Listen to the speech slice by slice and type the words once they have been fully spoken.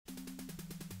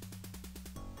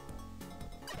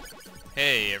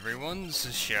Hey everyone, this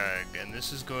is Shag, and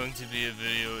this is going to be a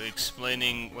video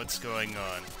explaining what's going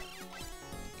on.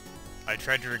 I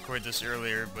tried to record this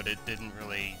earlier, but it didn't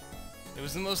really... It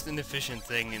was the most inefficient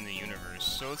thing in the universe,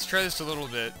 so let's try this a little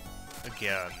bit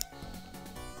again.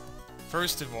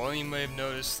 First of all, you may have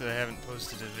noticed that I haven't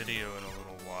posted a video in a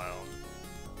little while.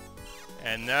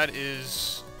 And that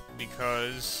is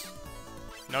because,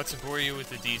 not to bore you with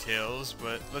the details,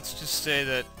 but let's just say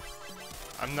that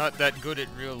I'm not that good at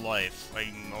real life.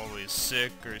 I'm always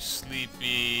sick or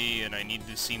sleepy, and I need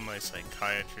to see my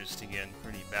psychiatrist again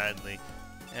pretty badly.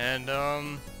 And,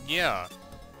 yeah.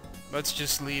 Let's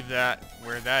just leave that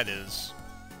where that is.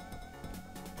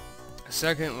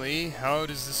 Secondly, how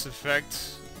does this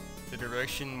affect the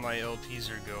direction my LPs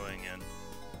are going in?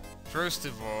 First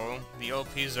of all, the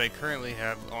LPs I currently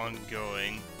have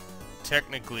ongoing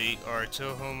technically are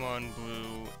Touhoumon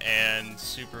Blue and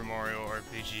Super Mario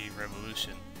RPG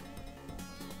Revolution.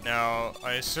 Now,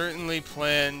 I certainly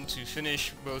plan to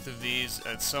finish both of these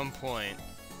at some point.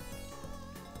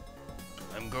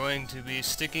 I'm going to be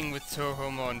sticking with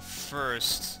Touhoumon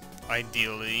first,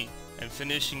 ideally, and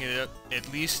finishing it up,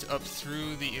 at least up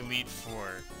through the Elite Four.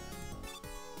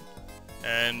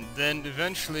 And then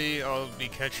eventually I'll be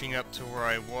catching up to where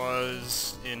I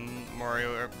was in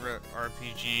Mario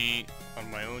RPG on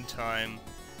my own time,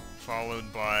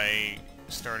 followed by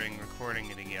starting recording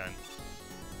it again.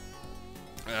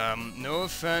 No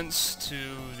offense to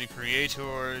the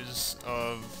creators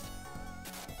of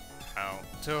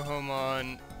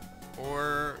Touhoumon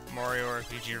or Mario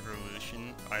RPG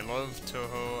Revolution. I love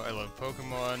Touhou, I love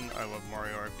Pokemon, I love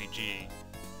Mario RPG.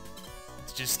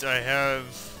 It's just I have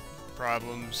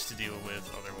problems to deal with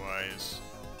otherwise.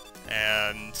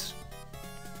 And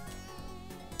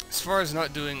as far as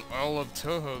not doing all of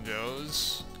Touhou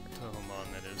goes, or Touhoumon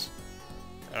that is,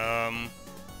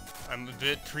 I'm a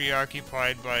bit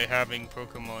preoccupied by having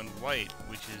Pokemon White,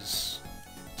 which is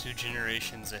 2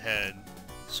 generations ahead.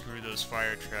 Screw those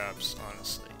fire traps,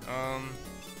 honestly.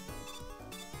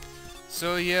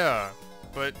 So yeah.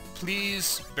 But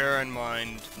please bear in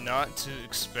mind not to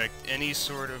expect any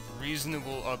sort of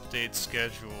reasonable update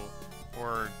schedule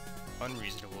or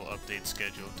unreasonable update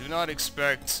schedule. Do not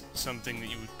expect something that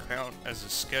you would count as a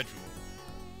schedule,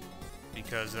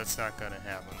 because that's not gonna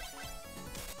happen.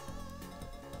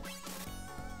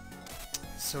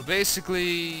 So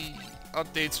basically,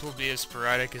 updates will be as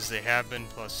sporadic as they have been,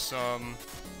 plus some.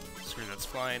 Screw that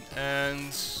spine,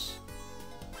 and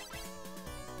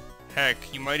heck,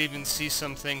 you might even see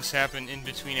some things happen in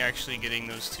between actually getting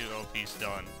those 2 LPs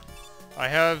done. I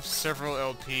have several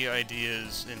LP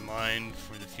ideas in mind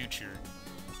for the future,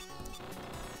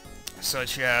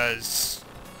 such as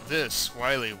this,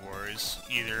 Wily Wars,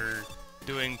 either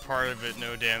doing part of it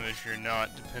no damage or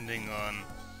not, depending on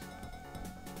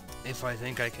if I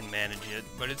think I can manage it,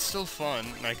 but it's still fun,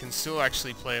 and I can still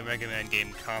actually play a Mega Man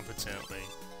game competently,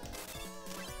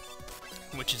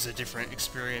 which is a different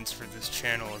experience for this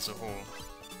channel as a whole.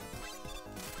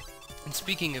 And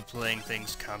speaking of playing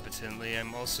things competently,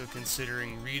 I'm also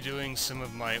considering redoing some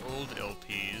of my old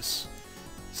LPs,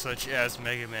 such as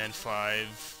Mega Man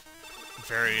 5,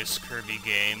 various Kirby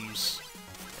games,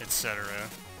 etc.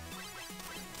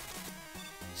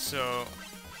 So,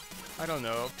 I don't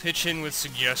know, pitch in with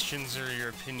suggestions or your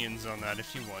opinions on that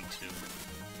if you want to.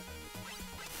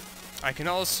 I can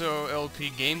also LP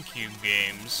GameCube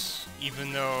games,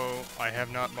 even though I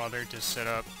have not bothered to set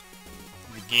up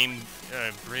the game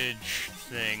bridge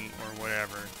thing or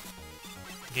whatever.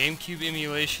 GameCube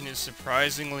emulation is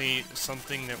surprisingly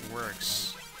something that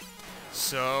works.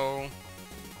 So,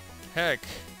 heck,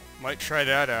 might try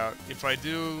that out. If I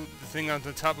do, the thing on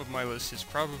the top of my list is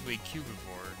probably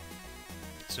Cubivore.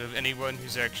 So if anyone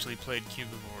who's actually played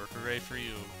Cubivore, hooray for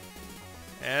you.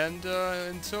 And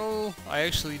until I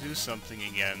actually do something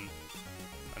again,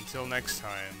 until next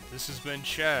time, this has been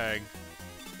Shag.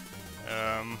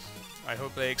 I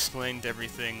hope I explained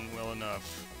everything well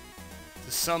enough.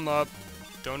 To sum up,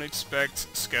 don't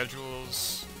expect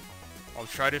schedules. I'll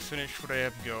try to finish what I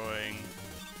have going.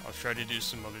 I'll try to do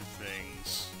some other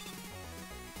things.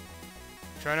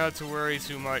 Try not to worry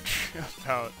too much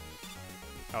about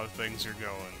how things are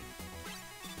going.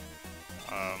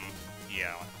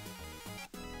 Yeah.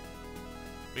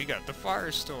 We got the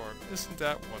Firestorm. Isn't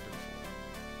that wonderful?